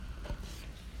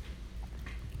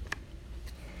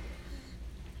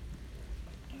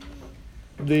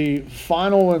the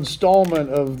final installment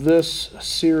of this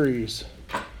series,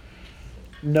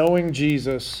 Knowing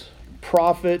Jesus,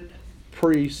 Prophet,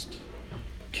 Priest,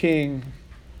 King,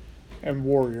 and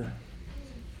Warrior.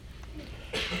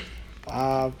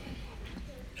 I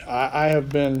have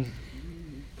been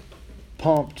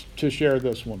pumped to share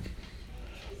this one.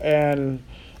 And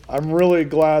I'm really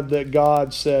glad that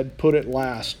God said put it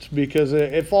last, because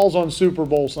it falls on Super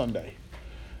Bowl Sunday.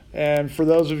 And for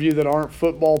those of you that aren't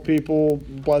football people,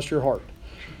 bless your heart.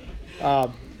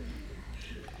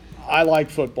 I like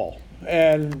football.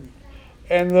 And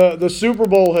the Super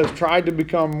Bowl has tried to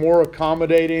become more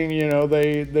accommodating. You know,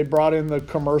 they brought in the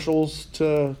commercials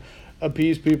to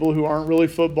appease people who aren't really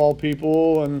football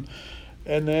people. And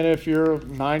then if you're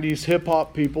 90s hip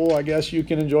hop people, I guess you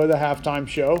can enjoy the halftime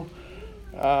show.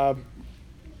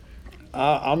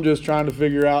 I'm just trying to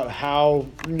figure out how,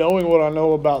 knowing what I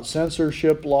know about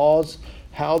censorship laws,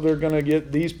 how they're going to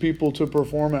get these people to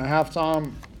perform at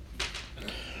halftime.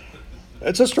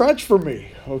 It's a stretch for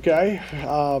me, okay?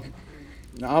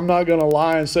 I'm not going to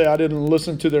lie and say I didn't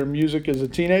listen to their music as a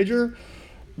teenager,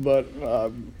 but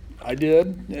I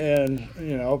did, and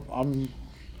you know,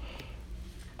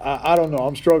 I don't know.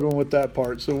 I'm struggling with that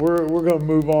part, so we're going to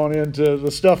move on into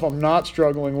the stuff I'm not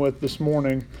struggling with this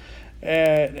morning.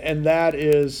 And that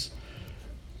is,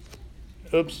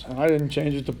 oops, I didn't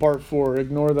change it to part 4.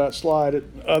 Ignore that slide,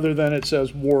 other than it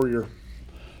says warrior.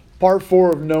 Part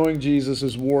 4 of Knowing Jesus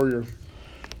is warrior.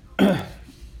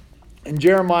 And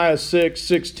Jeremiah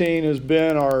 6:16 has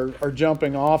been our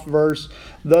jumping off verse.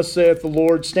 Thus saith the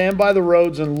Lord, stand by the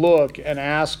roads and look and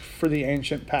ask for the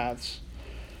ancient paths.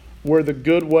 Where the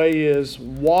good way is,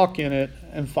 walk in it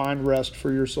and find rest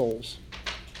for your souls.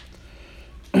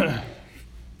 I'm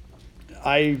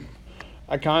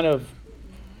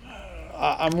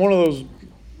one of those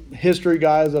history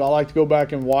guys that I like to go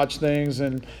back and watch things,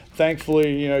 and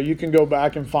thankfully, you know, you can go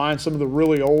back and find some of the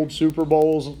really old Super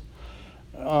Bowls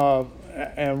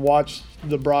and watch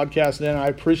the broadcast. Then I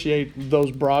appreciate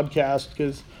those broadcasts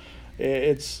because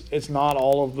it's not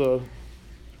all of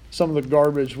some of the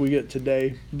garbage we get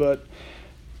today. But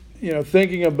you know,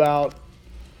 thinking about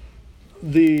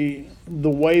the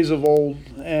ways of old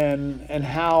and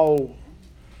how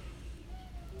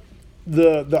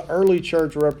the early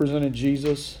church represented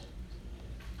Jesus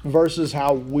versus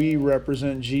how we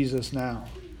represent Jesus now.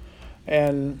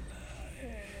 And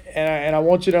I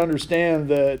want you to understand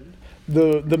that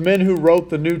the men who wrote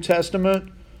the New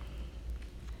Testament,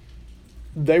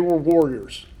 they were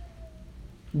warriors,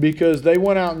 because they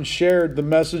went out and shared the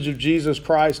message of Jesus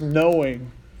Christ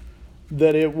knowing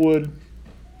that it would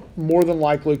more than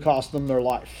likely cost them their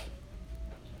life.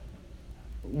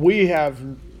 We have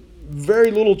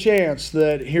very little chance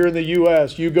that here in the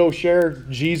U.S. you go share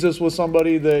Jesus with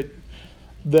somebody that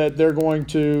they're going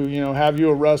to, you know, have you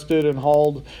arrested and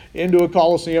hauled into a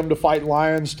coliseum to fight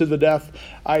lions to the death.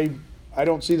 I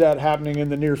don't see that happening in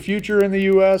the near future in the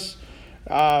U.S.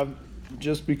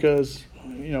 Just because,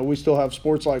 you know, we still have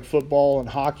sports like football and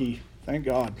hockey. Thank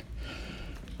God.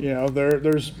 You know,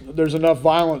 there's enough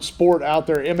violent sport out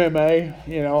there. MMA,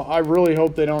 you know, I really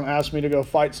hope they don't ask me to go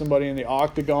fight somebody in the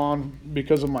octagon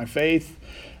because of my faith,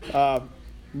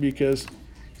 because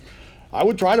I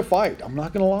would try to fight. I'm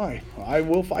not going to lie. I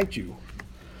will fight you.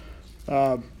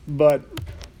 But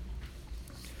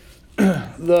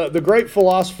the great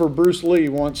philosopher Bruce Lee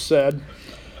once said,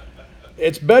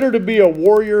 it's better to be a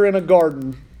warrior in a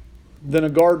garden than a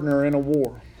gardener in a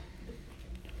war.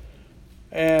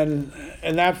 And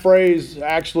that phrase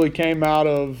actually came out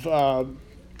of a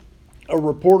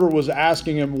reporter was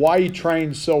asking him why he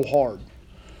trained so hard.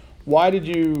 Why do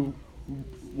you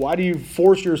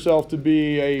force yourself to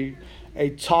be a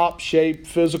top shape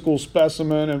physical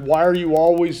specimen, and why are you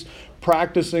always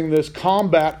practicing this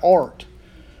combat art?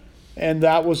 And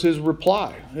that was his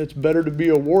reply. It's better to be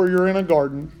a warrior in a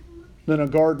garden than a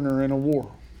gardener in a war.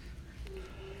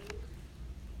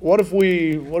 What if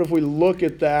we look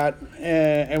at that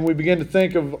and we begin to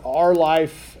think of our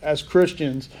life as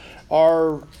Christians?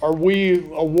 Are we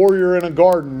a warrior in a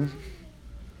garden,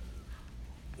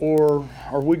 or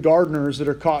are we gardeners that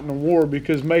are caught in a war?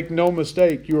 Because make no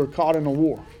mistake, you are caught in a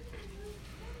war.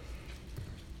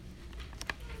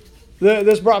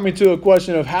 This brought me to a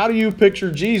question of how do you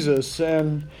picture Jesus?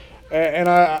 And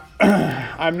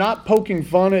I'm not poking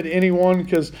fun at anyone,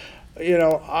 because you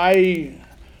know,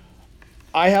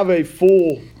 I have a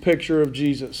full picture of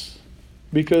Jesus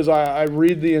because I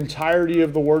read the entirety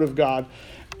of the Word of God.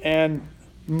 And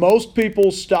most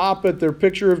people stop at their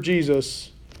picture of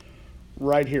Jesus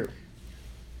right here.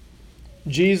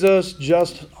 Jesus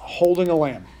just holding a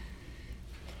lamb.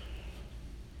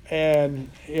 And,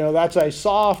 that's a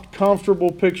soft, comfortable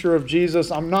picture of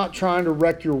Jesus. I'm not trying to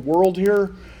wreck your world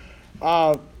here.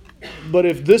 But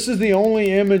if this is the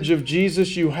only image of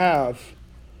Jesus you have,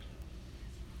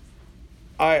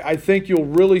 I think you'll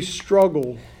really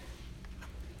struggle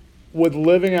with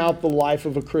living out the life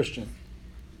of a Christian.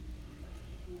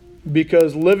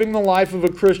 Because living the life of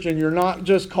a Christian, you're not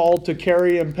just called to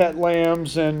carry and pet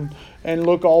lambs and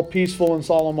look all peaceful and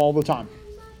solemn all the time.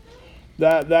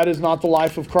 That is not the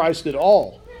life of Christ at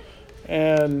all.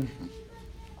 And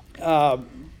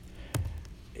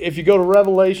if you go to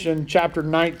Revelation chapter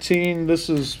 19, this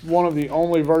is one of the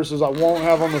only verses I won't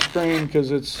have on the screen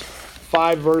because it's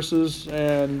 5 verses,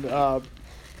 and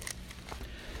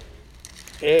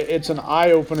it's an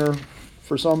eye-opener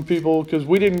for some people because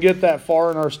we didn't get that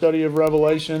far in our study of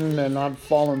Revelation, and I've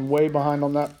fallen way behind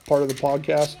on that part of the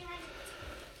podcast.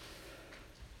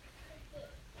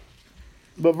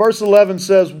 But verse 11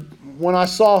 says, "When I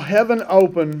saw heaven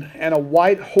open and a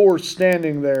white horse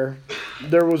standing there,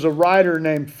 there was a rider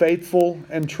named Faithful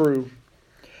and True.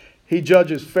 He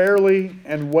judges fairly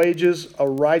and wages a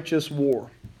righteous war.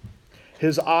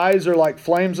 His eyes are like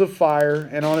flames of fire,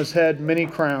 and on his head many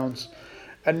crowns.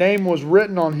 A name was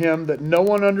written on him that no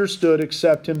one understood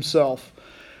except himself.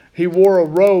 He wore a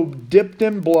robe dipped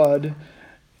in blood,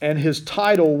 and his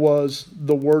title was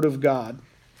the Word of God.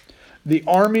 The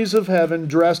armies of heaven,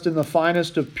 dressed in the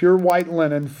finest of pure white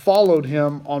linen, followed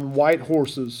him on white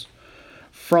horses.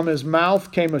 From his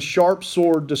mouth came a sharp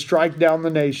sword to strike down the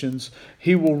nations.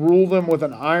 He will rule them with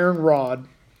an iron rod.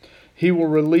 He will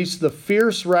release the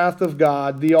fierce wrath of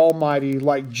God, the Almighty,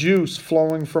 like juice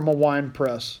flowing from a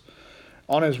winepress.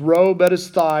 On his robe at his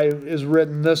thigh is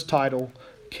written this title,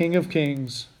 King of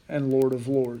Kings and Lord of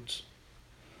Lords."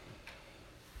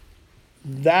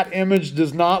 That image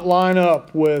does not line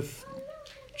up with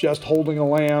just holding a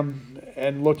lamb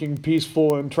and looking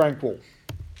peaceful and tranquil.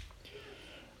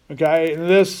 Okay, and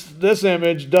this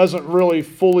image doesn't really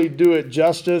fully do it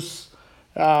justice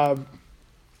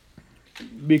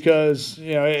because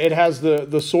it has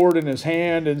the sword in his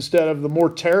hand instead of the more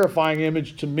terrifying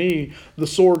image to me, the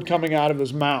sword coming out of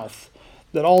his mouth.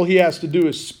 That all he has to do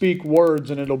is speak words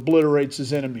and it obliterates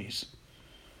his enemies.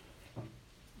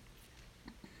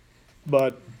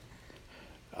 But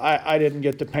I didn't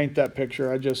get to paint that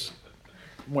picture. I just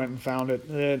went and found it.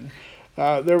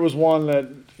 There was one that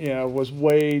was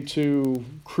way too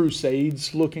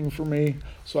Crusades looking for me,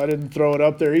 so I didn't throw it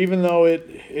up there. Even though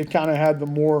it kind of had the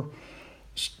more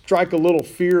strike a little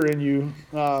fear in you.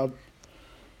 I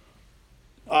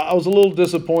was a little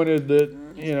disappointed that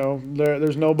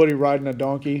there's nobody riding a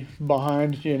donkey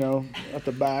behind at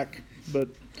the back, but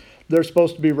they're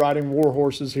supposed to be riding war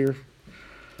horses here.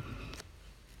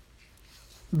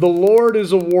 The Lord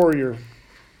is a warrior.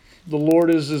 The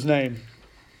Lord is his name.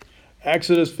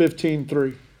 Exodus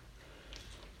 15:3.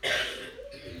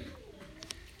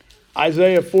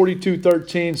 Isaiah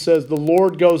 42:13 says, "The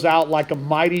Lord goes out like a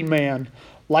mighty man,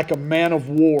 like a man of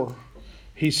war.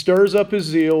 He stirs up his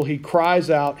zeal, he cries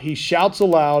out, he shouts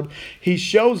aloud, he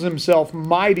shows himself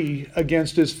mighty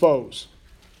against his foes."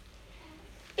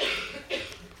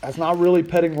 That's not really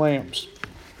petting lambs.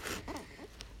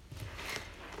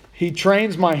 "He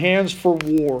trains my hands for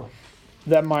war,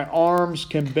 that my arms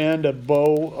can bend a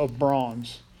bow of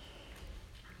bronze."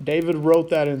 David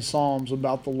wrote that in Psalms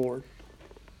about the Lord.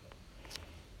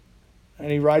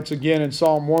 And he writes again in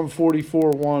Psalm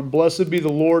 144:1, "Blessed be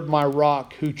the Lord my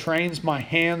rock, who trains my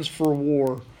hands for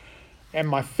war and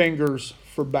my fingers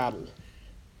for battle."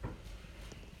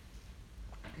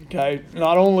 Okay,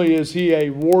 not only is he a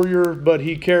warrior, but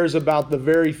he cares about the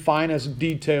very finest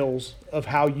details of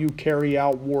how you carry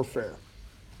out warfare.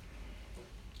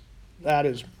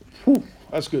 That's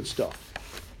good stuff.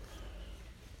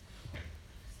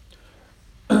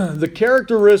 The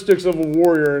characteristics of a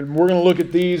warrior, and we're going to look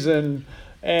at these, and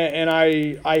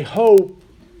I hope,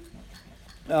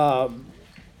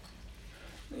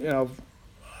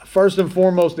 first and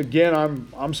foremost, again,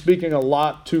 I'm speaking a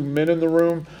lot to men in the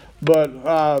room, but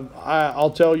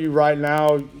I'll tell you right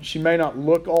now, she may not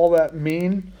look all that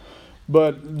mean,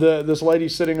 but this lady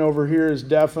sitting over here is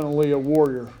definitely a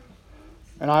warrior.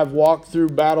 And I've walked through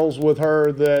battles with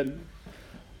her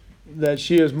that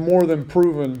she has more than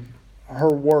proven her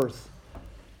worth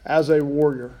as a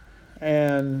warrior.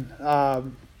 And,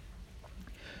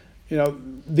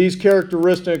 these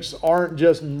characteristics aren't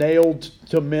just nailed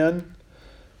to men.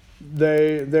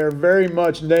 They're very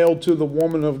much nailed to the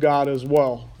woman of God as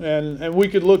well. And we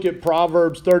could look at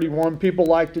Proverbs 31. People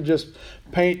like to just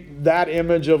paint that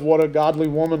image of what a godly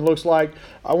woman looks like.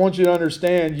 I want you to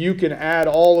understand you can add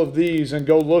all of these and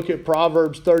go look at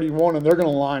Proverbs 31 and they're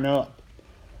going to line up.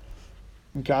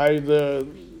 Okay,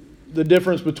 the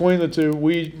difference between the two,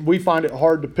 we find it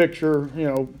hard to picture,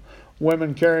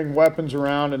 women carrying weapons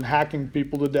around and hacking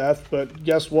people to death. But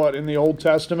guess what? In the Old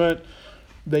Testament,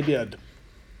 they did.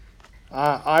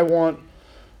 I want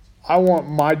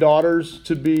my daughters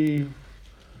to be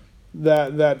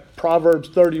that Proverbs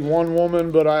 31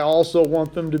 woman, but I also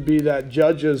want them to be that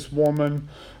Judges woman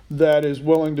that is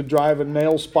willing to drive a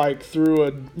nail spike through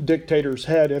a dictator's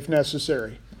head if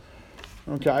necessary.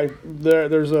 Okay,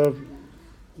 there's a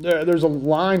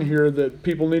line here that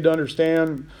people need to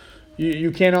understand.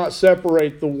 You cannot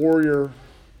separate the warrior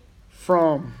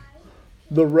from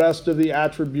the rest of the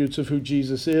attributes of who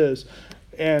Jesus is,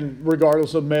 and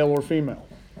regardless of male or female.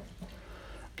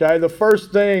 Okay, the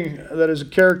first thing that is a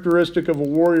characteristic of a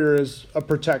warrior is a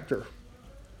protector.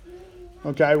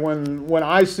 Okay, when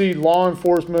I see law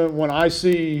enforcement, when I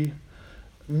see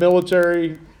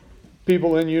military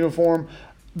people in uniform,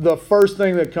 the first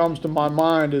thing that comes to my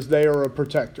mind is they are a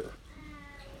protector.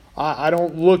 I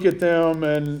don't look at them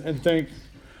and think,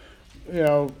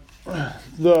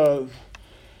 the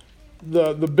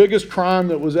biggest crime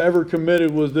that was ever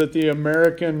committed was that the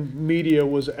American media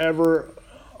was ever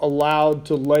allowed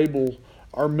to label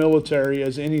our military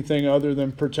as anything other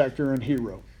than protector and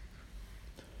hero.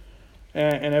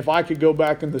 And if I could go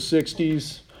back in the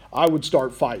 60s, I would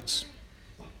start fights.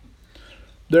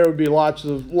 There would be lots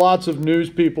of news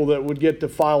people that would get to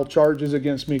file charges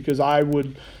against me because I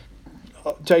would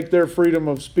take their freedom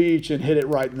of speech and hit it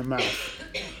right in the mouth,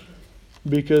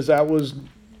 because that was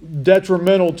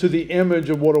detrimental to the image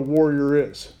of what a warrior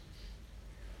is.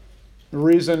 The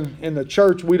reason in the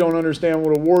church we don't understand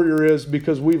what a warrior is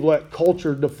because we've let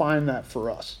culture define that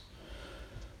for us.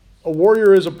 A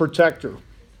warrior is a protector.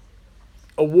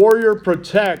 A warrior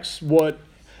protects what,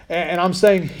 and I'm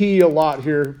saying he a lot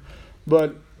here,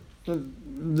 but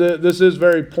this is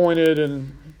very pointed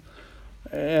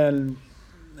and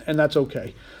that's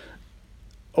okay.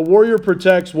 A warrior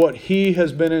protects what he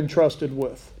has been entrusted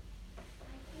with.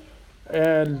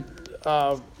 And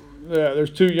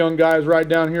there's two young guys right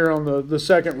down here on the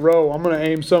second row. I'm going to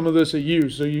aim some of this at you,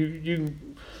 so you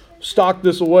stock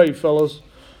this away, fellas.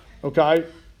 Okay?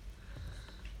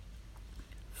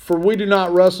 For we do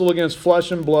not wrestle against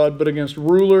flesh and blood, but against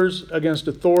rulers, against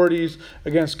authorities,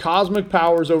 against cosmic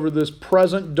powers over this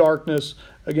present darkness,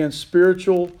 against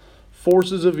spiritual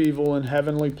forces of evil in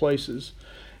heavenly places.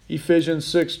 Ephesians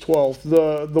 6:12.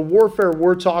 The warfare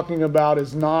we're talking about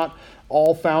is not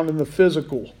all found in the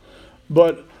physical,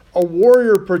 but a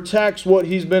warrior protects what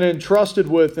he's been entrusted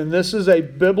with, and this is a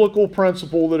biblical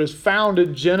principle that is found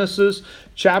in Genesis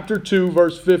chapter 2,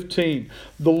 verse 15.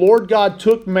 The Lord God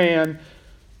took man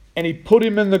and he put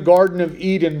him in the Garden of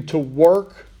Eden to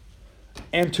work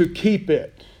and to keep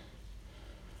it.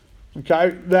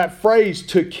 Okay, that phrase,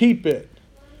 to keep it,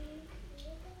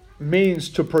 means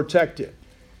to protect it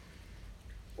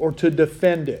or to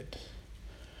defend it.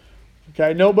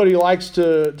 Okay, nobody likes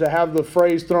to have the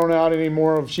phrase thrown out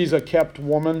anymore of she's a kept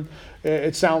woman.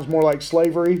 It sounds more like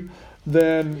slavery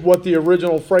than what the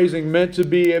original phrasing meant to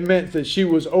be. It meant that she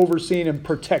was overseen and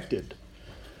protected.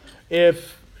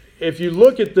 If you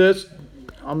look at this,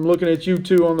 I'm looking at you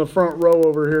two on the front row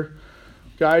over here.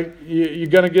 Okay, you're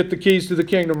going to get the keys to the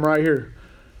kingdom right here.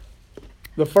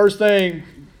 The first thing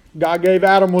God gave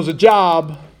Adam was a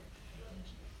job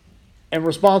and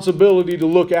responsibility to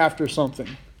look after something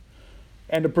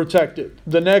and to protect it.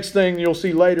 The next thing you'll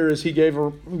see later is he gave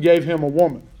him a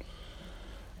woman.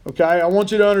 Okay, I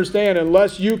want you to understand,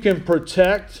 unless you can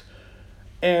protect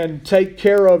and take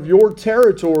care of your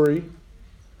territory,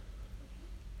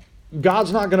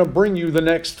 God's not going to bring you the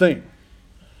next thing.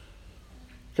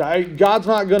 Okay, God's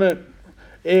not going to,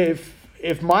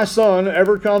 if my son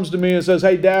ever comes to me and says,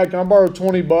 hey Dad, can I borrow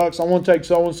 $20? I want to take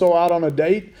so-and-so out on a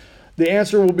date, the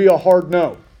answer will be a hard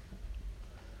no.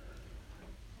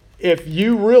 If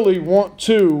you really want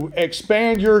to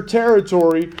expand your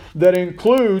territory that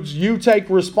includes you take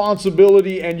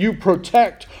responsibility and you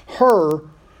protect her,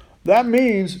 that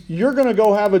means you're going to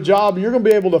go have a job and you're going to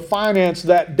be able to finance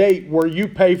that date where you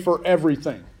pay for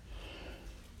everything.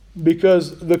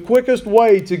 Because the quickest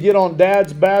way to get on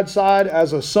Dad's bad side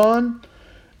as a son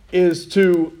is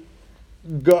to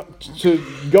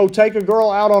go take a girl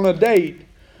out on a date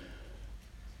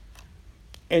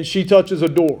and she touches a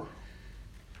door.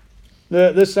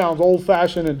 This sounds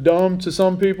old-fashioned and dumb to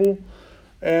some people,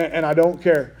 and I don't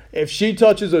care. If she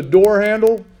touches a door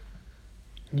handle,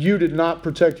 you did not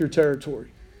protect your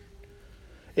territory.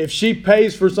 If she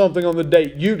pays for something on the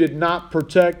date, you did not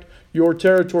protect your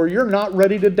territory. You're not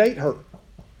ready to date her.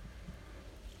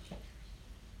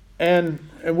 And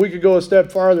we could go a step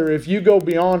farther. If you go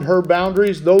beyond her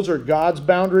boundaries, those are God's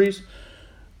boundaries.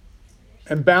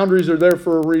 And boundaries are there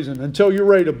for a reason. Until you're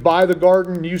ready to buy the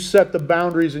garden, you set the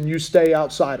boundaries and you stay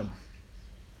outside them.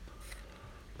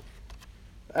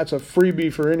 That's a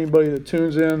freebie for anybody that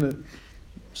tunes in, that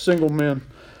single men.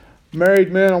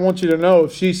 Married men, I want you to know,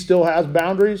 if she still has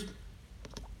boundaries,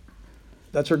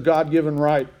 that's her God-given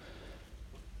right.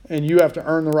 And you have to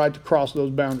earn the right to cross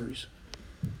those boundaries.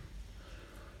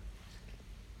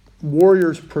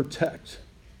 Warriors protect.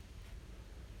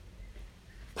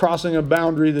 Crossing a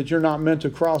boundary that you're not meant to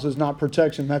cross is not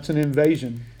protection. That's an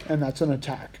invasion, and that's an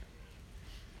attack.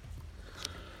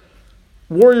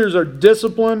 Warriors are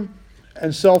disciplined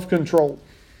and self-controlled.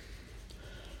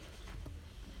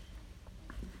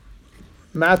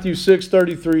 Matthew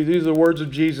 6:33, these are the words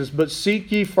of Jesus. But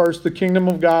seek ye first the kingdom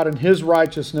of God and His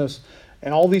righteousness,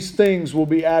 and all these things will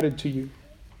be added to you.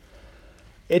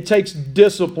 It takes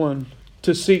discipline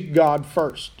to seek God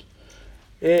first.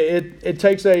 It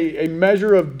takes a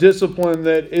measure of discipline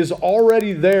that is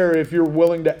already there if you're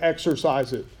willing to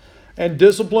exercise it. And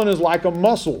discipline is like a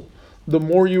muscle. The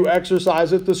more you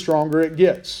exercise it, the stronger it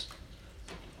gets.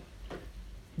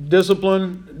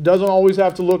 Discipline doesn't always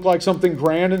have to look like something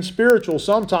grand and spiritual.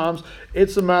 Sometimes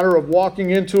it's a matter of walking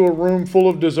into a room full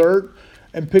of dessert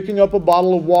and picking up a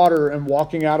bottle of water and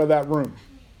walking out of that room.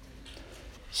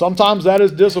 Sometimes that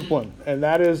is discipline, and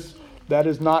that is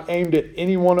not aimed at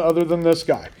anyone other than this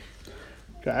guy.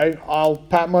 Okay, I'll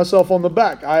pat myself on the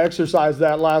back. I exercised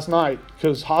that last night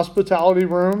because hospitality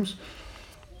rooms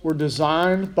were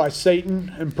designed by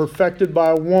Satan and perfected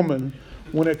by a woman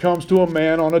when it comes to a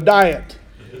man on a diet.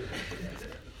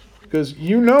 Because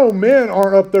men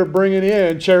aren't up there bringing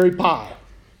in cherry pie.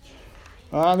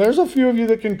 There's a few of you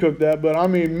that can cook that, but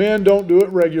men don't do it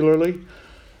regularly.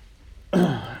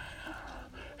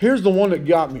 Here's the one that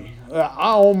got me. I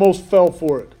almost fell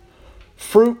for it.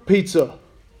 Fruit pizza.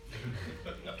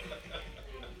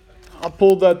 I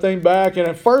pulled that thing back, and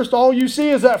at first all you see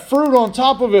is that fruit on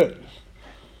top of it.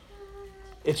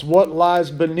 It's what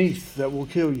lies beneath that will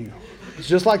kill you. It's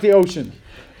just like the ocean.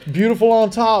 Beautiful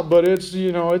on top, but it's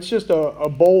just a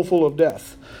bowl full of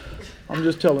death. I'm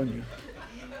just telling you.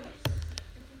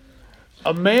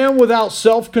 A man without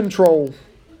self-control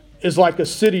is like a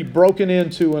city broken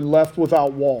into and left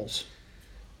without walls.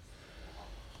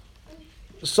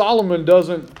 Solomon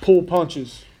doesn't pull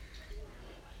punches.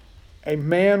 A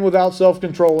man without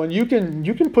self-control, and you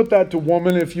can put that to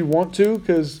woman if you want to,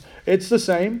 because it's the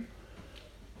same.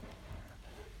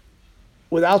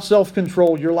 Without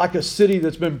self-control, you're like a city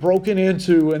that's been broken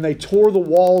into and they tore the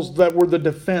walls that were the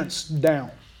defense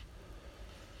down.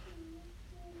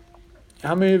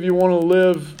 How many of you want to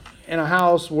live in a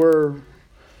house where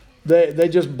they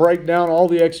just break down all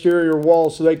the exterior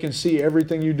walls so they can see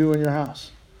everything you do in your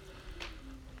house?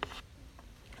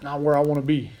 Not where I want to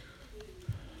be.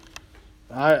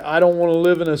 I don't want to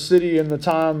live in a city in the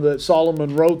time that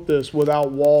Solomon wrote this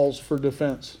without walls for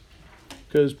defense.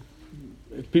 Because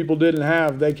if people didn't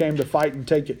have, they came to fight and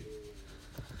take it.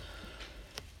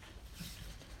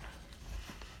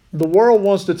 The world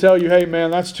wants to tell you, hey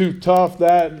man, that's too tough.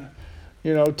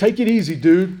 Take it easy,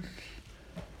 dude.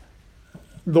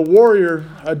 The warrior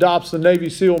adopts the Navy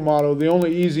SEAL motto, the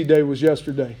only easy day was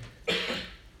yesterday.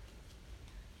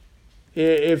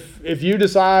 If you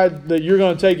decide that you're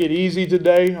going to take it easy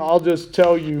today, I'll just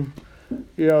tell you,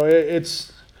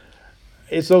 it's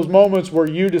those moments where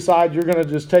you decide you're going to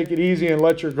just take it easy and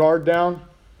let your guard down,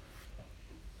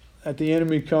 that the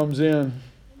enemy comes in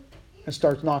and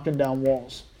starts knocking down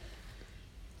walls.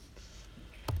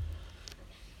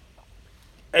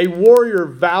 A warrior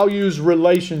values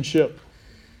relationship.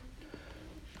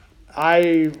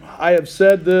 I have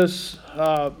said this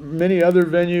many other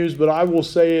venues, but I will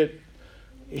say it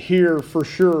here for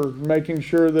sure, making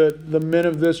sure that the men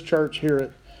of this church hear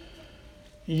it.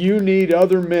 You need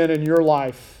other men in your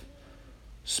life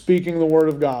speaking the Word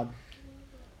of God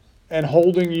and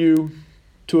holding you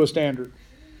to a standard.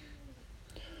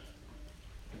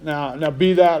 Now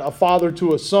be that a father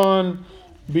to a son,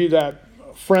 be that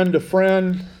friend to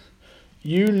friend.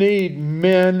 You need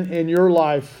men in your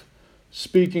life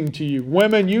speaking to you.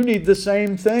 Women, you need the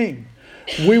same thing.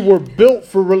 We were built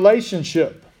for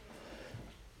relationship.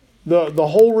 The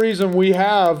whole reason we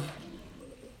have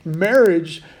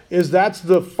marriage is that's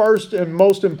the first and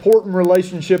most important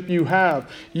relationship you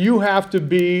have. You have to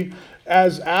be,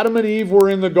 as Adam and Eve were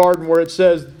in the garden where it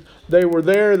says they were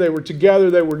there, they were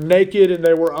together, they were naked, and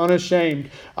they were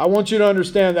unashamed. I want you to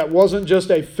understand that wasn't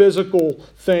just a physical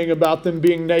thing about them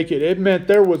being naked. It meant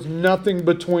there was nothing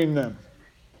between them.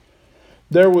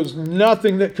 There was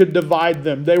nothing that could divide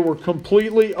them. They were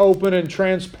completely open and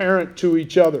transparent to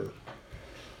each other.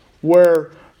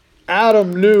 Where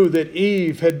Adam knew that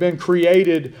Eve had been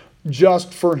created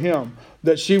just for him.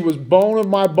 That she was bone of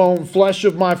my bone, flesh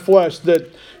of my flesh.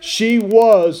 That she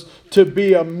was to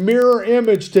be a mirror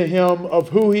image to him of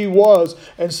who he was.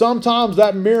 And sometimes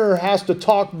that mirror has to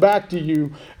talk back to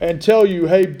you and tell you,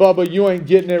 hey, Bubba, you ain't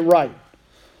getting it right.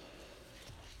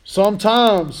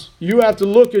 Sometimes you have to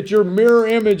look at your mirror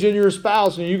image in your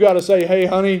spouse and you got to say, hey,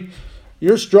 honey,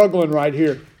 you're struggling right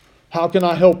here. How can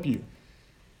I help you?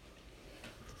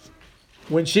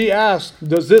 When she asked,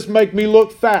 does this make me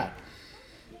look fat?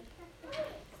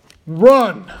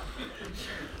 Run.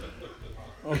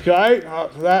 Okay?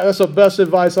 That's the best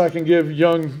advice I can give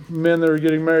young men that are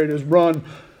getting married is run,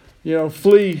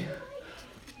 flee.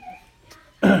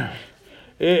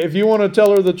 If you want to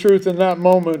tell her the truth in that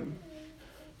moment,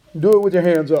 do it with your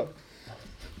hands up.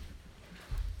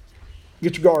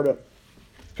 Get your guard up.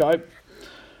 Okay?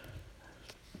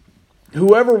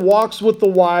 Whoever walks with the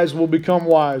wise will become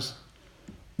wise,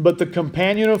 but the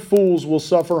companion of fools will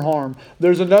suffer harm.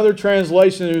 There's another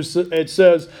translation it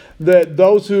says that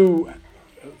those who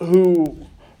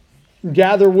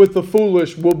gather with the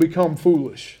foolish will become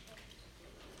foolish.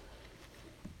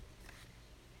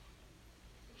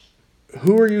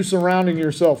 Who are you surrounding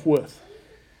yourself with?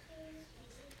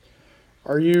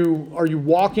 Are you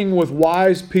walking with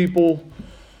wise people,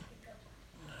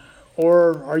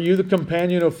 or are you the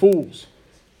companion of fools?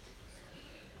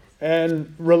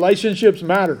 And relationships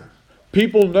matter.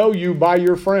 People know you by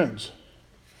your friends.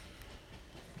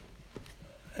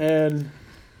 And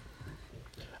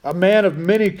a man of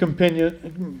many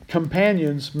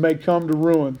companions may come to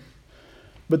ruin,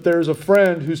 but there's a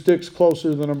friend who sticks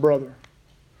closer than a brother.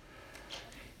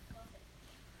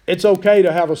 It's okay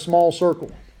to have a small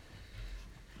circle.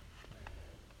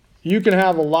 You can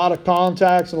have a lot of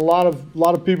contacts and a lot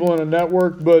of people in a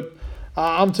network, but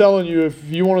I'm telling you, if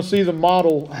you want to see the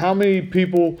model, how many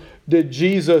people did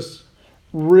Jesus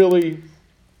really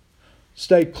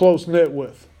stay close-knit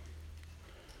with?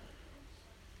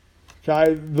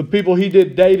 Okay, the people he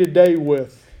did day to day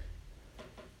with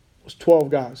was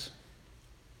 12 guys.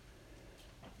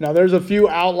 Now there's a few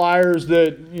outliers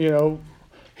that,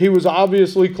 he was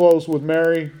obviously close with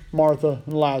Mary, Martha,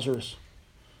 and Lazarus.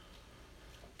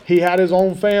 He had his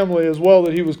own family as well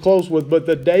that he was close with, but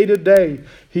the day to day,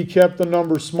 he kept the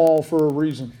number small for a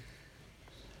reason.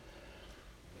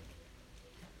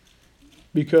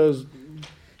 Because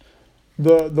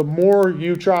the more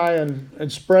you try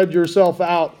and spread yourself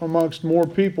out amongst more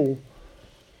people,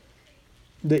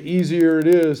 the easier it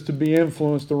is to be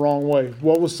influenced the wrong way.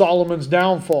 What was Solomon's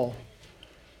downfall?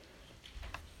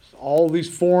 All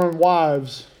these foreign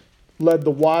wives led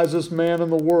the wisest man in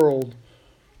the world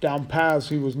down paths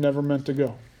he was never meant to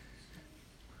go.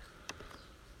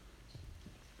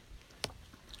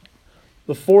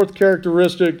 The fourth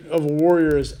characteristic of a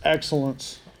warrior is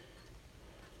excellence.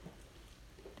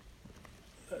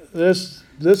 This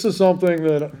is something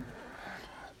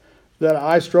that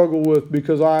I struggle with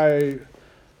because I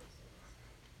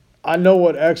know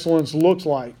what excellence looks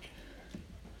like.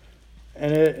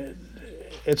 And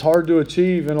it's hard to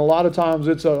achieve, and a lot of times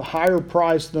it's a higher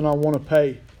price than I want to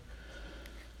pay.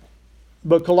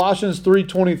 But Colossians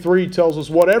 3:23 tells us,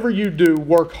 whatever you do,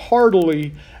 work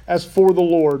heartily as for the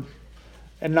Lord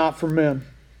and not for men,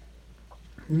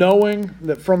 knowing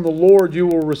that from the Lord you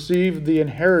will receive the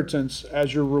inheritance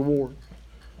as your reward.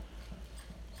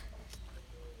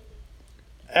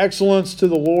 Excellence to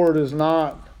the Lord is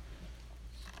not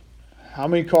how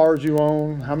many cars you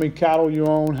own, how many cattle you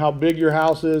own, how big your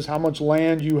house is, how much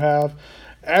land you have.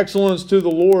 Excellence to the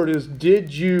Lord is,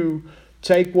 did you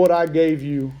take what I gave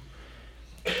you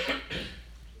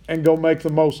and go make the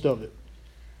most of it?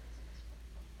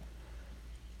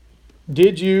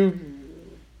 Did you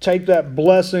take that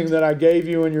blessing that I gave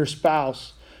you and your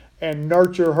spouse and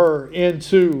nurture her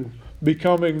into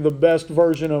becoming the best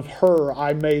version of her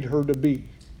I made her to be?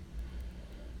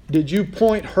 Did you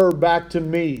point her back to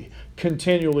me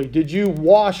continually? Did you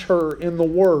wash her in the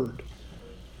Word?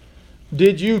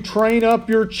 Did you train up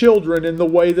your children in the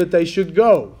way that they should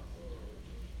go?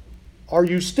 Are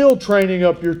you still training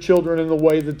up your children in the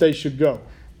way that they should go?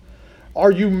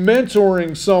 Are you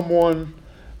mentoring someone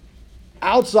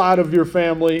outside of your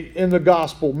family in the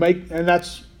gospel? And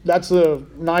that's a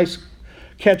nice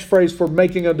catchphrase for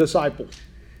making a disciple.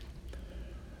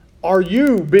 Are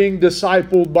you being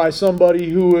discipled by somebody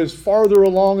who is farther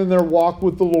along in their walk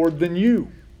with the Lord than you?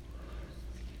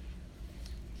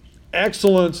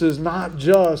 Excellence is not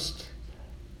just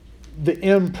the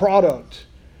end product.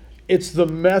 It's the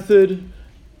method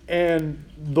and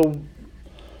the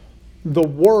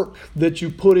work that you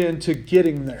put into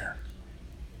getting there.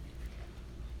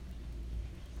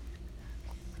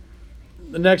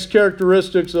 The next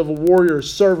characteristics of a warrior is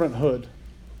servanthood.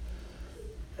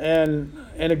 And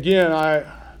again,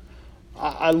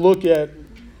 I look at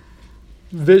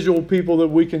visual people that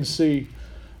we can see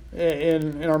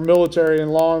in our military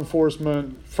and law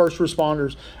enforcement, first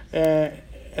responders,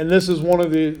 and this is one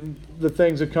of the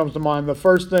things that comes to mind. The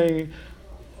first thing,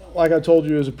 like I told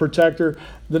you, is a protector.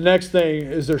 The next thing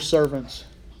is their servants.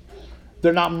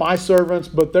 They're not my servants,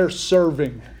 but they're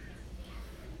serving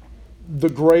the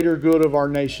greater good of our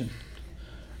nation.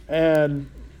 And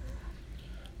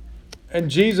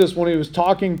Jesus, when he was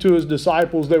talking to his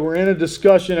disciples, they were in a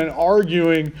discussion and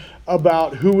arguing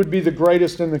about who would be the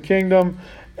greatest in the kingdom.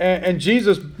 And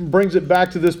Jesus brings it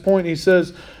back to this point. He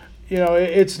says,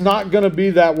 it's not going to be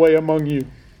that way among you.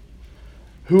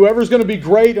 Whoever's going to be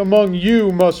great among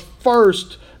you must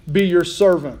first be your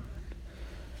servant.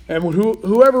 And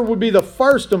whoever would be the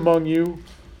first among you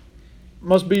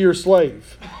must be your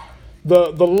slave.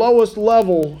 The lowest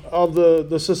level of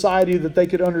the society that they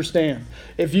could understand.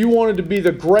 If you wanted to be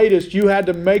the greatest, you had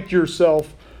to make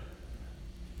yourself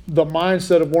the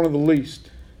mindset of one of the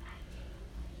least.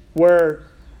 Where,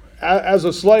 as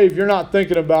a slave, you're not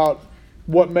thinking about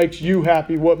what makes you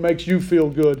happy, what makes you feel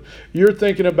good. You're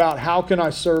thinking about, how can I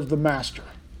serve the master?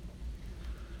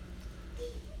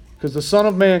 Because the Son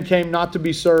of Man came not to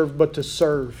be served, but to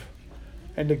serve,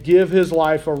 and to give his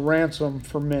life a ransom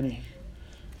for many.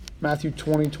 Matthew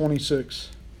 20:26.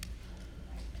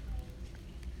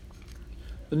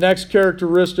 The next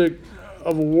characteristic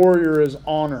of a warrior is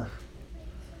honor.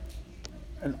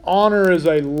 And honor is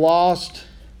a lost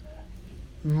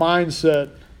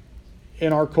mindset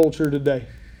in our culture today.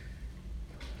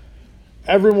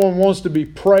 Everyone wants to be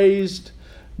praised.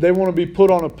 They want to be put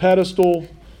on a pedestal.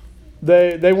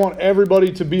 They want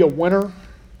everybody to be a winner.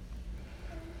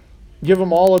 Give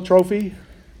them all a trophy.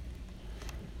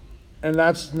 And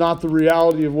that's not the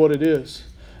reality of what it is.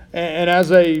 And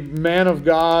as a man of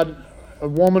God, a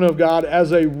woman of God,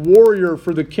 as a warrior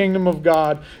for the kingdom of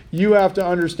God, you have to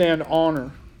understand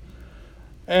honor.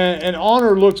 And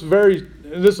honor looks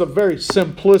this is a very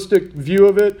simplistic view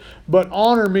of it, but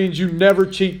honor means you never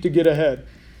cheat to get ahead.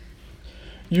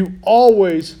 You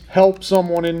always help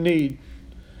someone in need.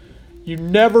 You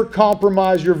never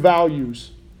compromise your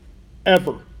values,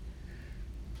 ever.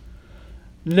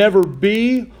 Never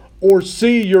be or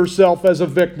see yourself as a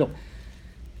victim.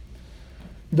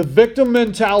 The victim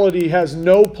mentality has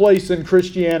no place in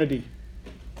Christianity.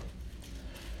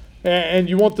 And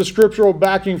you want the scriptural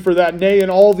backing for that. Nay, in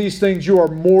all these things you are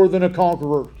more than a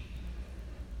conqueror.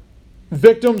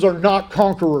 Victims are not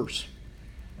conquerors.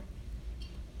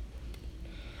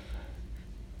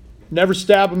 Never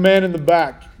stab a man in the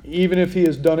back, even if he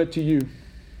has done it to you.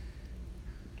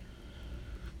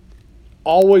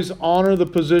 Always honor the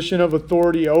position of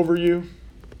authority over you.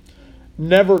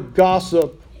 Never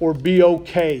gossip or be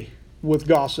okay with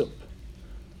gossip.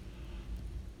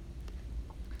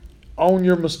 Own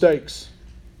your mistakes.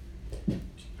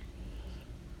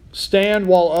 Stand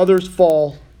while others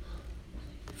fall.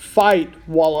 Fight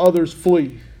while others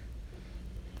flee.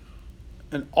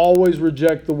 And always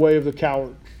reject the way of the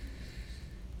coward.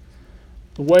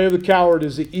 The way of the coward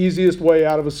is the easiest way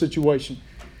out of a situation.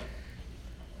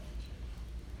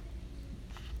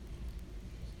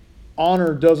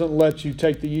 Honor doesn't let you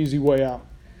take the easy way out.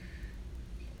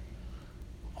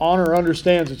 Honor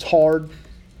understands it's hard,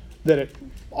 that it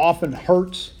often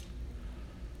hurts,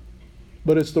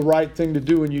 but it's the right thing to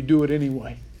do, and you do it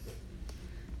anyway.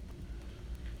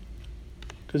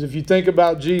 Because if you think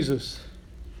about Jesus,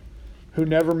 who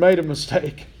never made a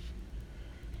mistake,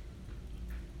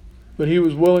 but he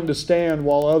was willing to stand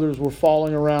while others were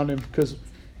falling around him, because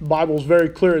the Bible is very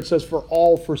clear. It says, for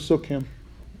all forsook him.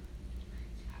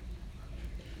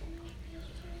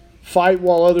 Fight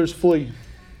while others flee.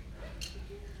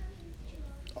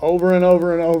 Over and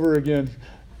over and over again.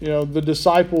 The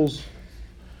disciples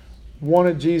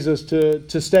wanted Jesus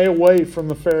to stay away from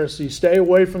the Pharisees, stay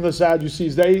away from the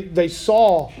Sadducees. They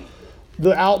saw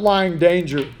the outlying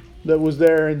danger that was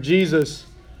there, and Jesus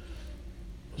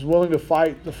was willing to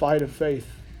fight the fight of faith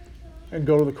and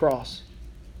go to the cross.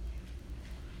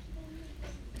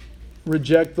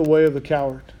 Reject the way of the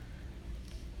coward.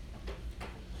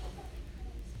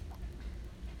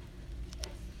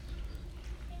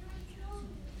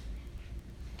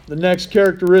 The next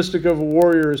characteristic of a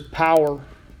warrior is power.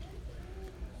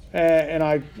 And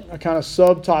I kind of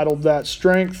subtitled that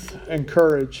strength and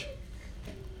courage.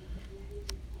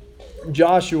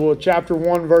 Joshua chapter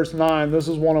 1 verse 9. This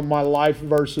is one of my life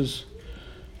verses.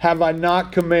 Have I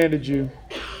not commanded you?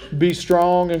 Be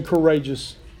strong and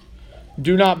courageous.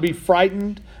 Do not be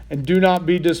frightened and do not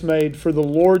be dismayed, for the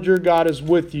Lord your God is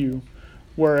with you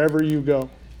wherever you go.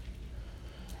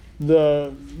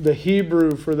 The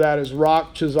Hebrew for that is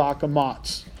rak chazak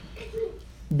amatz.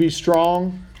 Be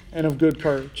strong and of good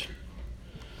courage.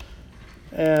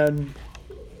 And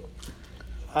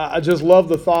I just love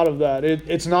the thought of that.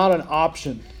 It's not an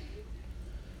option.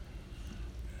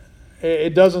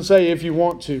 It doesn't say if you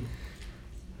want to,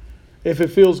 if it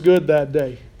feels good that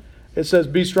day. It says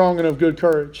be strong and of good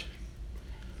courage.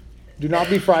 Do not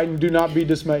be frightened. Do not be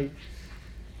dismayed.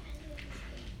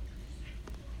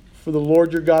 For the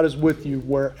Lord your God is with you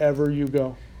wherever you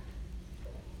go.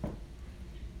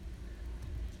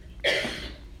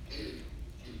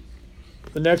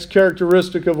 The next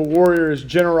characteristic of a warrior is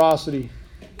generosity.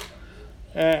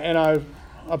 And I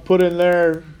put in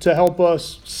there to help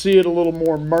us see it a little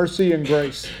more, mercy and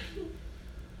grace.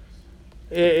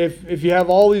 If you have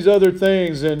all these other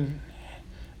things and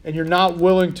you're not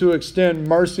willing to extend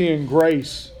mercy and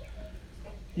grace,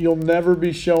 you'll never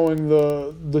be showing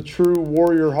the true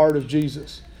warrior heart of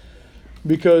Jesus.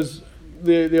 Because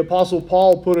the Apostle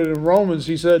Paul put it in Romans,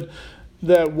 he said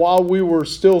that while we were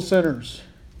still sinners,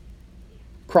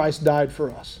 Christ died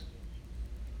for us.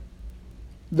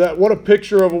 That what a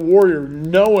picture of a warrior,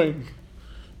 knowing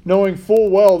full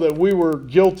well that we were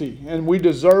guilty and we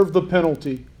deserved the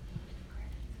penalty.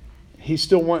 He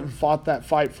still went and fought that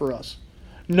fight for us.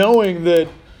 Knowing that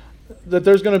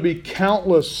there's going to be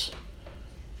countless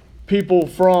people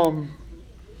from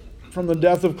the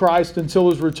death of Christ until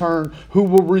His return who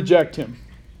will reject Him.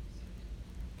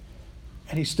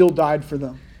 And He still died for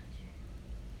them.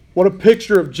 What a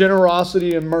picture of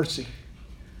generosity and mercy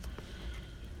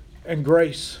and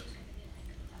grace.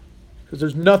 Because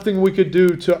there's nothing we could do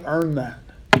to earn that.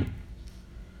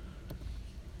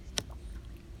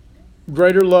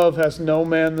 Greater love has no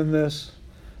man than this,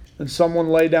 than someone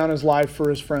lay down his life for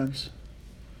his friends.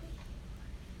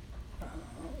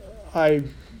 I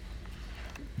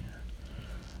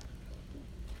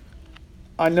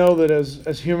know that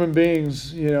as human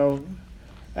beings,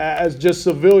 as just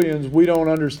civilians, we don't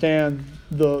understand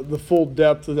the full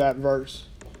depth of that verse.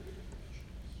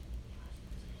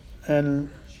 And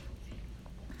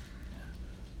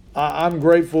I'm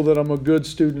grateful that I'm a good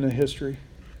student of history.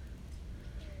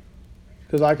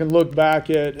 Because I can look back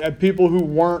at people who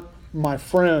weren't my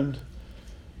friend,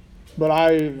 but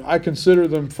I consider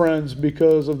them friends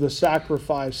because of the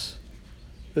sacrifice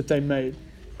that they made.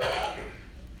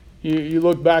 You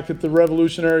look back at the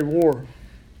Revolutionary War.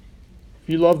 If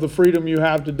you love the freedom you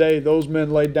have today, those men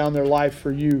laid down their life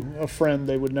for you, a friend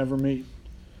they would never meet.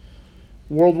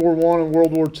 World War I and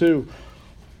World War II.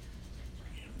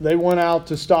 They went out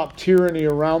to stop tyranny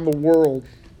around the world,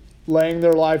 laying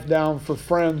their life down for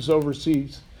friends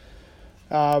overseas.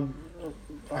 I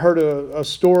heard a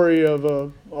story of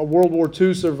a World War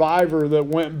II survivor that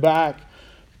went back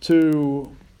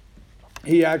to,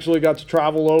 he actually got to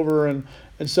travel over and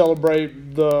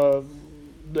celebrate the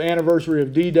anniversary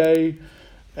of D-Day,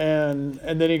 and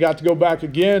then he got to go back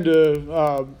again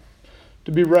to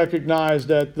be recognized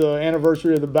at the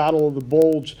anniversary of the Battle of the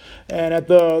Bulge. And at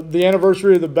the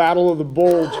anniversary of the Battle of the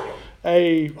Bulge,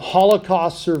 a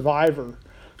Holocaust survivor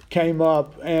came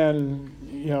up and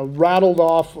rattled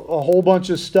off a whole bunch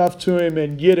of stuff to him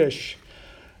in Yiddish,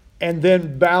 and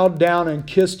then bowed down and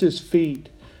kissed his feet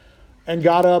and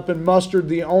got up and mustered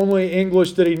the only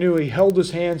English that he knew. He held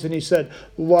his hands and he said,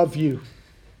 "Love you."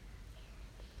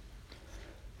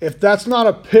 If that's not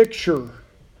a picture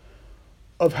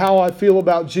of how I feel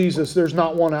about Jesus, there's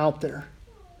not one out there.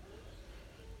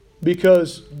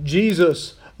 Because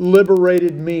Jesus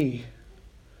liberated me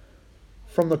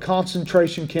from the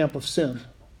concentration camp of sin.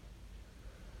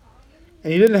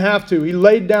 And He didn't have to. He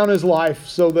laid down His life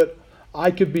so that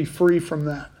I could be free from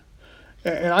that.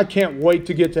 And I can't wait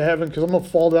to get to heaven, because I'm going to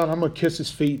fall down, I'm going to kiss His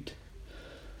feet.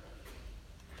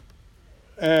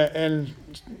 And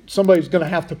somebody's going to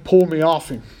have to pull me off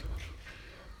Him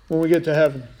when we get to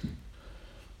heaven.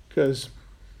 Because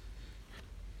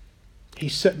He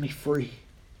set me free.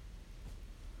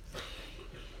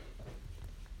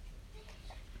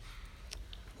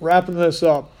 Wrapping this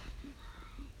up.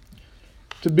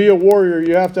 To be a warrior,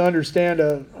 you have to understand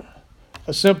a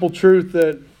simple truth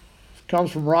that comes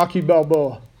from Rocky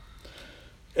Balboa.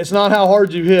 It's not how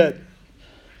hard you hit,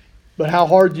 but how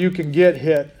hard you can get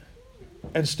hit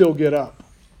and still get up.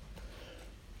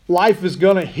 Life is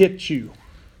going to hit you.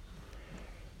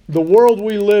 The world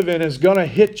we live in is going to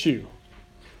hit you.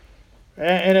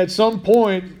 And at some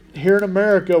point here in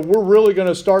America, we're really going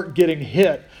to start getting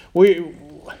hit.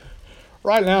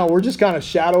 Right now, we're just kind of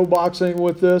shadow boxing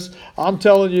with this. I'm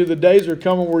telling you, the days are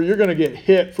coming where you're going to get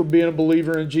hit for being a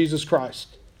believer in Jesus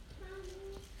Christ.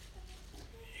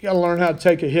 You got to learn how to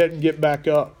take a hit and get back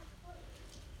up.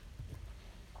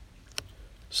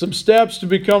 Some steps to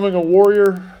becoming a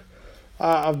warrior.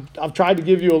 I've tried to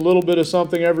give you a little bit of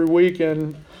something every week,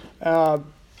 and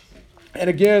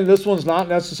again, this one's not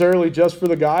necessarily just for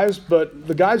the guys, but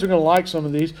the guys are going to like some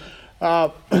of these.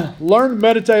 Learn to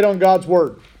meditate on God's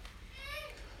Word.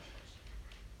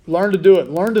 Learn to do it.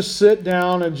 Learn to sit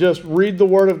down and just read the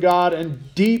Word of God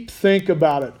and deep think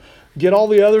about it. Get all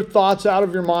the other thoughts out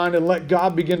of your mind and let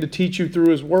God begin to teach you through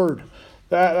His Word.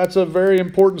 That's a very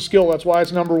important skill. That's why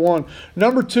it's number one.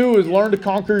 Number two is learn to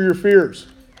conquer your fears.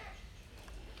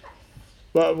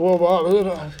 But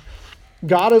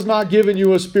God has not given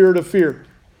you a spirit of fear.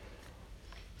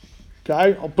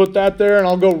 Okay, I'll put that there, and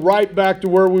I'll go right back to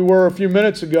where we were a few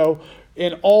minutes ago.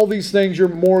 In all these things, you're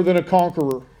more than a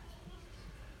conqueror.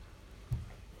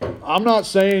 I'm not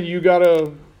saying you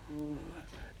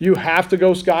have to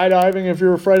go skydiving if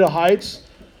you're afraid of heights,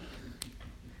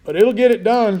 but it'll get it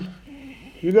done.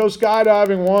 You go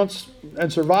skydiving once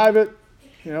and survive it.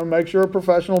 Make sure a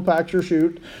professional packs your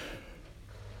chute.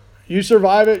 You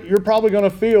survive it, you're probably going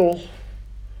to feel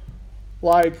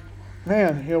like,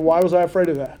 man, why was I afraid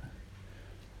of that?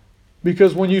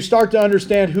 Because when you start to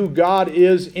understand who God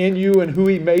is in you and who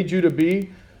He made you to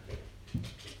be,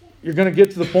 you're going to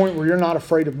get to the point where you're not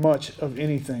afraid of much of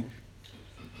anything.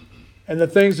 And the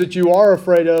things that you are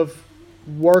afraid of,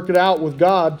 work it out with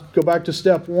God. Go back to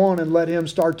step one and let Him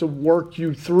start to work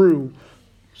you through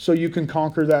so you can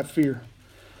conquer that fear.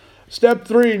 Step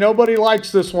three, nobody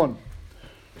likes this one.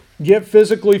 Get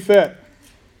physically fit.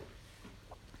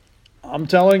 I'm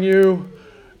telling you,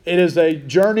 it is a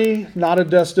journey, not a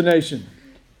destination.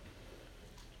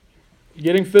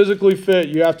 Getting physically fit,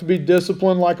 you have to be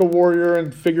disciplined like a warrior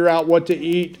and figure out what to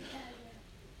eat.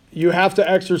 You have to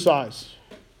exercise.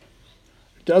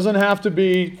 It doesn't have to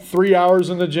be 3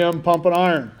 hours in the gym pumping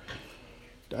iron.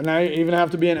 Doesn't even have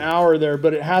to be an hour there,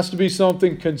 but it has to be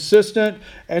something consistent,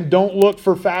 and don't look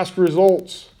for fast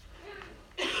results.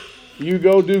 You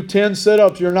go do 10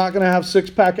 sit-ups, you're not going to have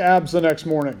six-pack abs the next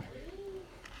morning.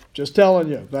 Just telling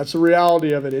you, that's the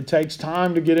reality of it. It takes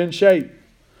time to get in shape.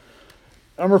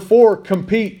 Number 4,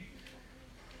 compete.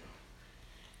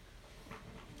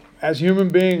 As human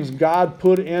beings, God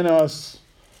put in us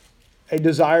a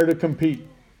desire to compete.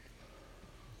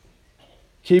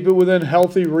 Keep it within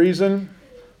healthy reason.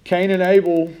 Cain and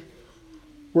Abel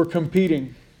were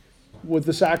competing with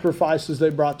the sacrifices they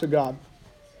brought to God.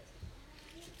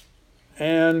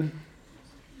 And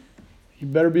you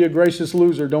better be a gracious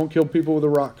loser. Don't kill people with a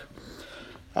rock.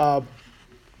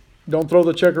 Don't throw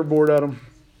the checkerboard at them.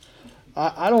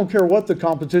 I don't care what the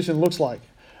competition looks like.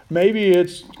 Maybe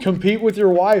it's compete with your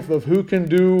wife of who can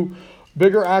do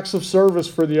bigger acts of service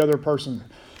for the other person.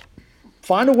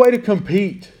 Find a way to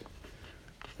compete.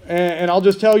 And I'll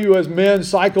just tell you, as men,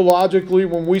 psychologically,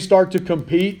 when we start to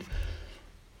compete,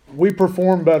 we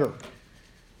perform better.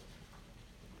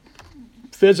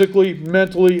 Physically,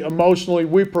 mentally, emotionally,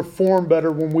 we perform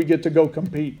better when we get to go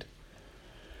compete.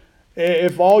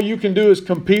 If all you can do is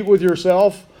compete with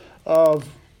yourself of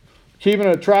keeping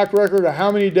a track record of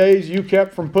how many days you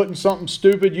kept from putting something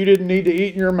stupid you didn't need to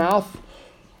eat in your mouth,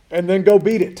 and then go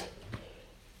beat it.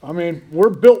 I mean,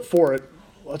 we're built for it.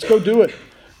 Let's go do it.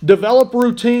 Develop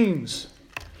routines.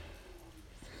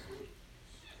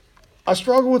 I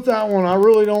struggle with that one. I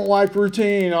really don't like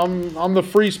routine. I'm the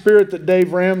free spirit that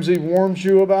Dave Ramsey warns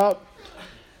you about.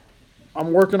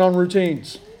 I'm working on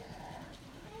routines.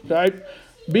 Okay?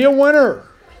 Be a winner.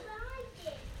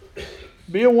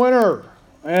 Be a winner.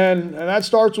 And that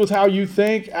starts with how you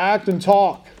think, act, and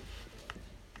talk.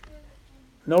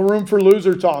 No room for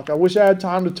loser talk. I wish I had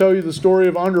time to tell you the story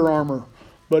of Under Armour,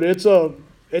 but it's a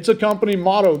company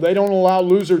motto. They don't allow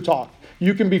loser talk.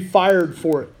 You can be fired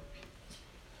for it.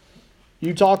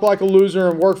 You talk like a loser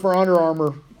and work for Under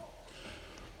Armour,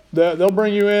 they'll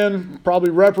bring you in,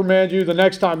 probably reprimand you. The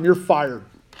next time you're fired,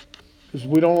 because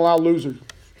we don't allow losers.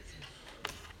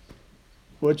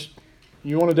 Which,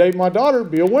 you want to date my daughter,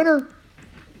 be a winner.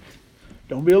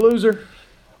 Don't be a loser.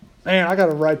 Man, I got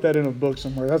to write that in a book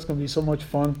somewhere. That's going to be so much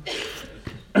fun.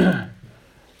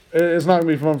 It's not going to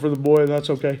be fun for the boy.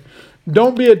 That's okay.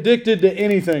 Don't be addicted to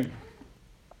anything.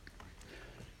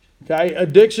 Okay?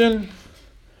 Addiction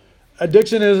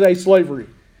is a slavery.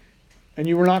 And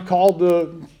you were not called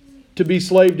to be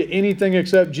slave to anything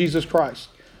except Jesus Christ.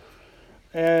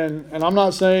 And I'm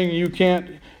not saying you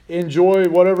can't enjoy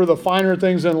whatever the finer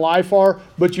things in life are,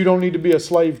 but you don't need to be a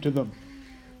slave to them.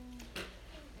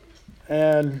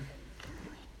 And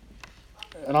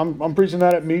I'm preaching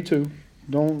that at me too.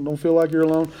 Don't feel like you're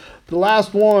alone. The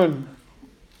last one,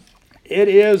 it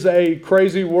is a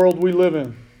crazy world we live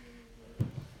in.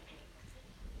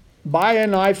 Buy a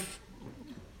knife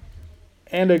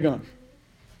and a gun.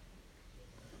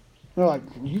 They're like,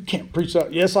 you can't preach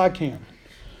that. Yes, I can.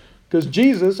 Because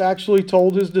Jesus actually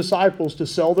told his disciples to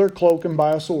sell their cloak and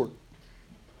buy a sword.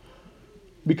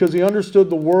 Because he understood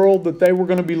the world that they were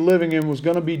going to be living in was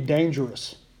going to be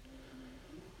dangerous.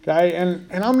 Okay, and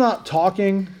I'm not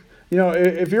talking,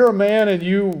 if you're a man and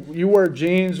you wear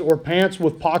jeans or pants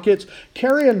with pockets,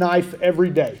 carry a knife every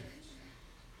day.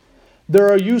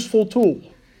 They're a useful tool.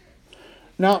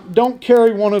 Now, don't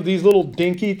carry one of these little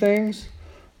dinky things.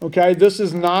 Okay, this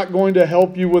is not going to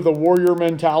help you with a warrior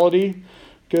mentality.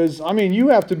 Because, you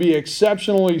have to be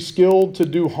exceptionally skilled to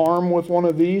do harm with one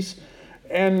of these.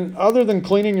 And other than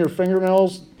cleaning your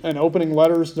fingernails and opening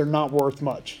letters, they're not worth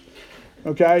much.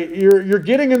 Okay, you're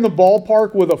getting in the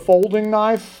ballpark with a folding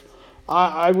knife.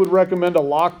 I would recommend a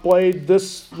lock blade.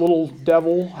 This little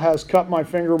devil has cut my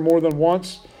finger more than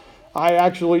once. I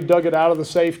actually dug it out of the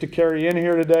safe to carry in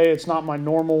here today. It's not my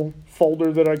normal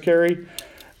folder that I carry.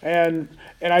 And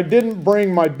I didn't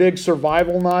bring my big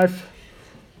survival knife.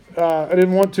 I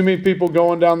didn't want too many people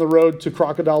going down the road to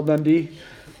Crocodile Dundee.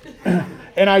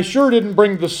 And I sure didn't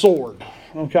bring the sword,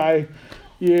 okay?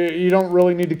 You don't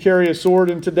really need to carry a sword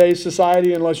in today's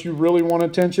society unless you really want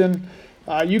attention.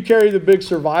 You carry the big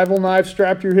survival knife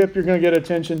strapped to your hip, you're going to get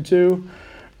attention too.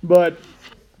 But,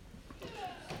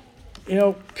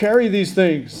 carry these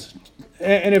things.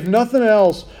 And if nothing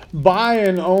else, buy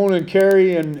and own and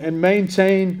carry and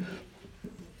maintain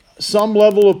some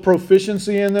level of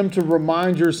proficiency in them to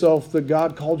remind yourself that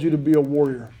God called you to be a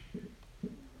warrior.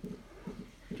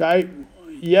 Okay?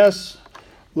 Yes,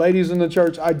 ladies in the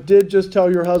church, I did just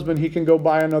tell your husband he can go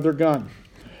buy another gun.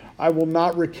 I will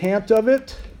not recant of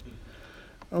it,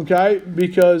 okay,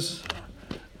 because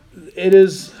it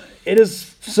is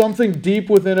something deep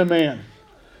within a man.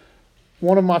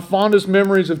 One of my fondest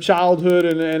memories of childhood,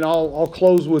 and I'll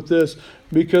close with this,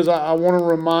 because I want to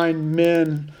remind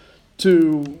men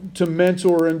to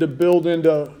mentor and to build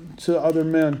into other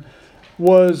men,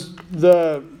 was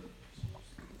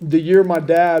the year my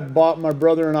dad bought my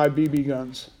brother and I BB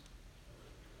guns.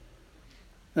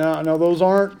 Now those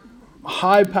aren't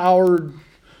high-powered,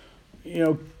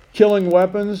 killing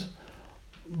weapons,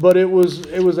 but it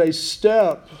was a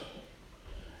step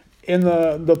in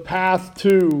the path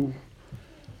to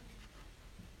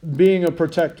being a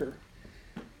protector.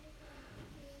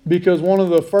 Because one of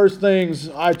the first things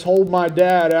I told my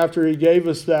dad after he gave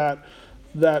us that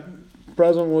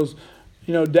present was,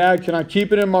 Dad, can I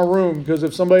keep it in my room? Because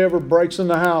if somebody ever breaks in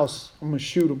the house, I'm going to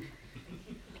shoot them.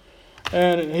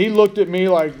 And he looked at me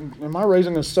like, am I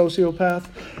raising a sociopath?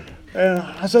 And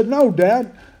I said, no,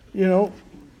 Dad,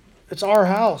 it's our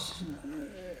house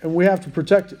and we have to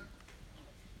protect it.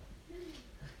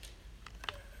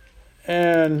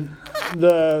 And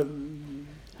the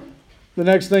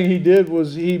next thing he did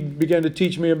was he began to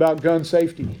teach me about gun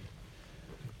safety.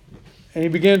 And he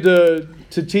began to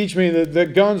teach me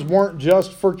that guns weren't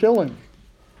just for killing.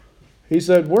 He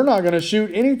said, we're not going to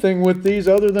shoot anything with these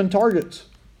other than targets.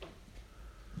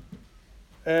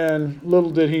 And little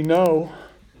did he know,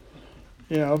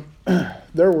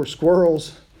 there were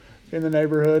squirrels in the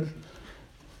neighborhood.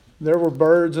 There were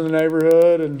birds in the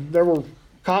neighborhood, and there were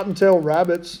cottontail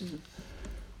rabbits.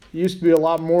 Used to be a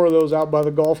lot more of those out by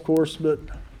the golf course, but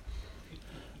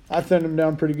I thinned them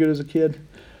down pretty good as a kid.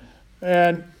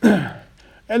 And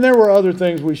there were other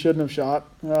things we shouldn't have shot.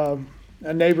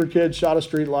 A neighbor kid shot a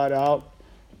street light out,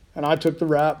 and I took the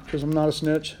rap because I'm not a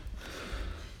snitch.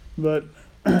 But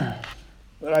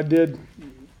I did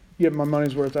get my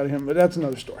money's worth out of him, but that's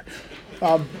another story.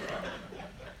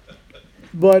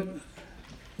 But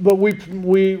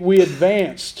we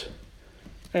advanced,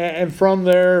 and from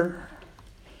there,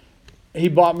 he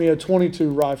bought me a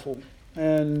 .22 rifle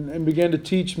and began to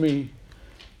teach me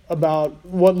about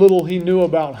what little he knew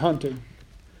about hunting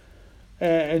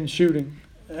and shooting.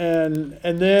 And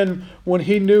then when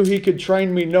he knew he could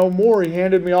train me no more, he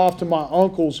handed me off to my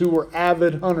uncles who were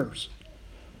avid hunters.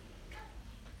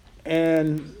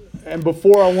 And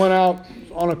before I went out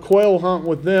on a quail hunt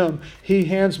with them, he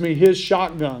hands me his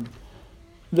shotgun.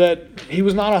 That he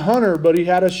was not a hunter, but he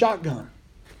had a shotgun.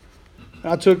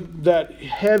 I took that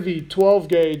heavy 12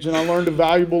 gauge and I learned a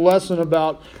valuable lesson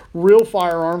about real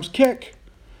firearms kick.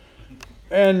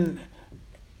 And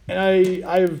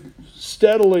I've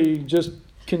steadily just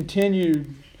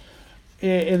continued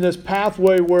in this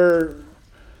pathway where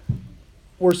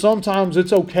sometimes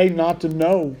it's okay not to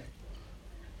know.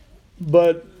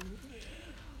 But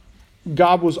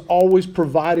God was always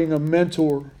providing a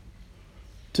mentor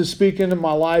to speak into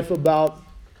my life about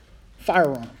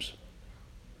firearms.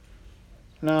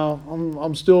 Now,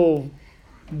 I'm still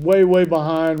way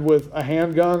behind with a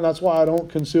handgun. That's why I don't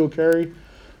conceal carry,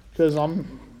 because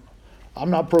I'm I'm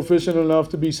not proficient enough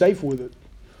to be safe with it.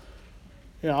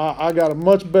 You know, I got a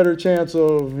much better chance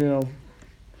of,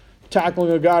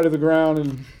 tackling a guy to the ground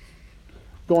and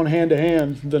going hand to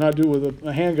hand than I do with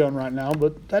a handgun right now,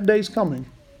 but that day's coming.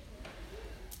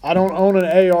 I don't own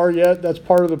an AR yet. That's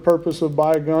part of the purpose of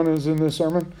Buy a Gun is in this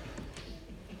sermon.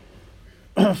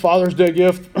 Father's Day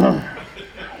gift.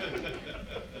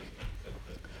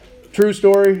 True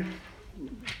story.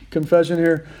 Confession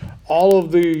here. All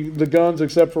of the guns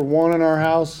except for one in our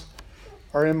house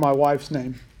are in my wife's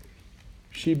name.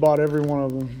 She bought every one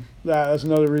of them. That's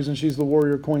another reason she's the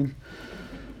warrior queen.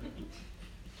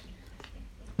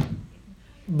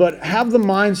 But have the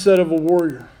mindset of a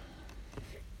warrior,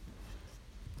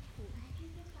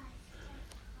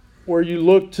 where you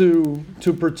look to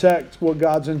protect what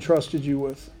God's entrusted you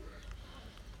with.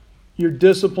 You're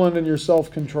disciplined and you're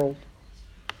self-controlled.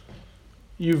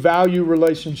 You value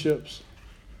relationships.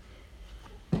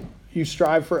 You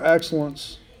strive for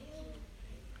excellence.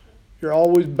 You're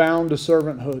always bound to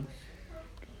servanthood.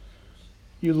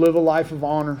 You live a life of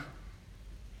honor.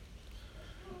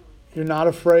 You're not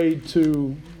afraid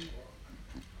to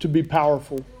be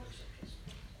powerful,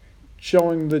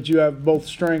 showing that you have both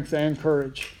strength and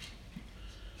courage.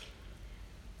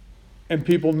 And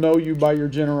people know you by your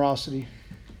generosity,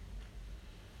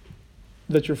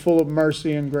 that you're full of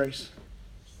mercy and grace.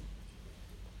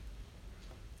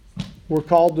 We're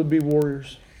called to be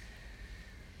warriors.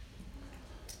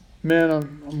 Men,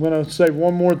 I'm going to say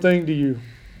one more thing to you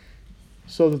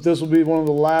so that this will be one of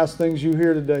the last things you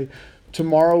hear today.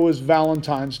 Tomorrow is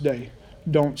Valentine's Day.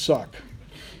 Don't suck.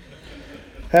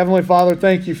 Heavenly Father,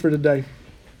 thank you for today.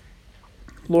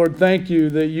 Lord, thank you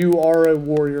that you are a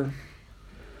warrior.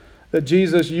 That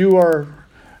Jesus, you are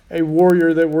a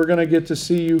warrior, that we're going to get to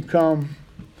see you come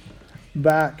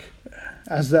back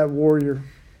as that warrior.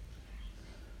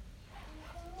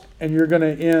 And you're going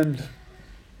to end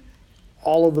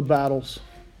all of the battles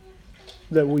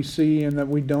that we see and that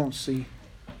we don't see.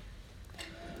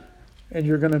 And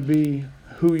you're going to be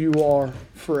who you are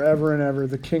forever and ever,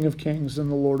 the King of Kings and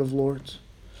the Lord of Lords.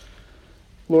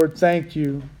 Lord, thank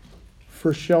you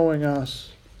for showing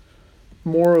us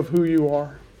more of who you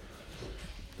are.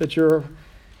 That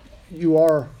you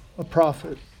are a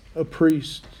prophet, a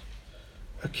priest,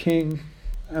 a king,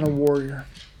 and a warrior.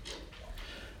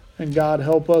 And God,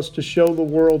 help us to show the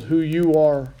world who you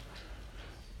are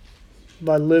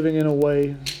by living in a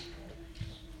way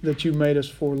that you made us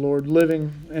for, Lord,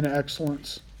 living in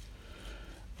excellence.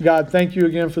 God, thank you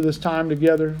again for this time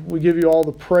together. We give you all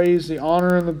the praise, the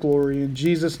honor, and the glory. In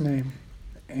Jesus' name,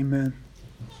 amen.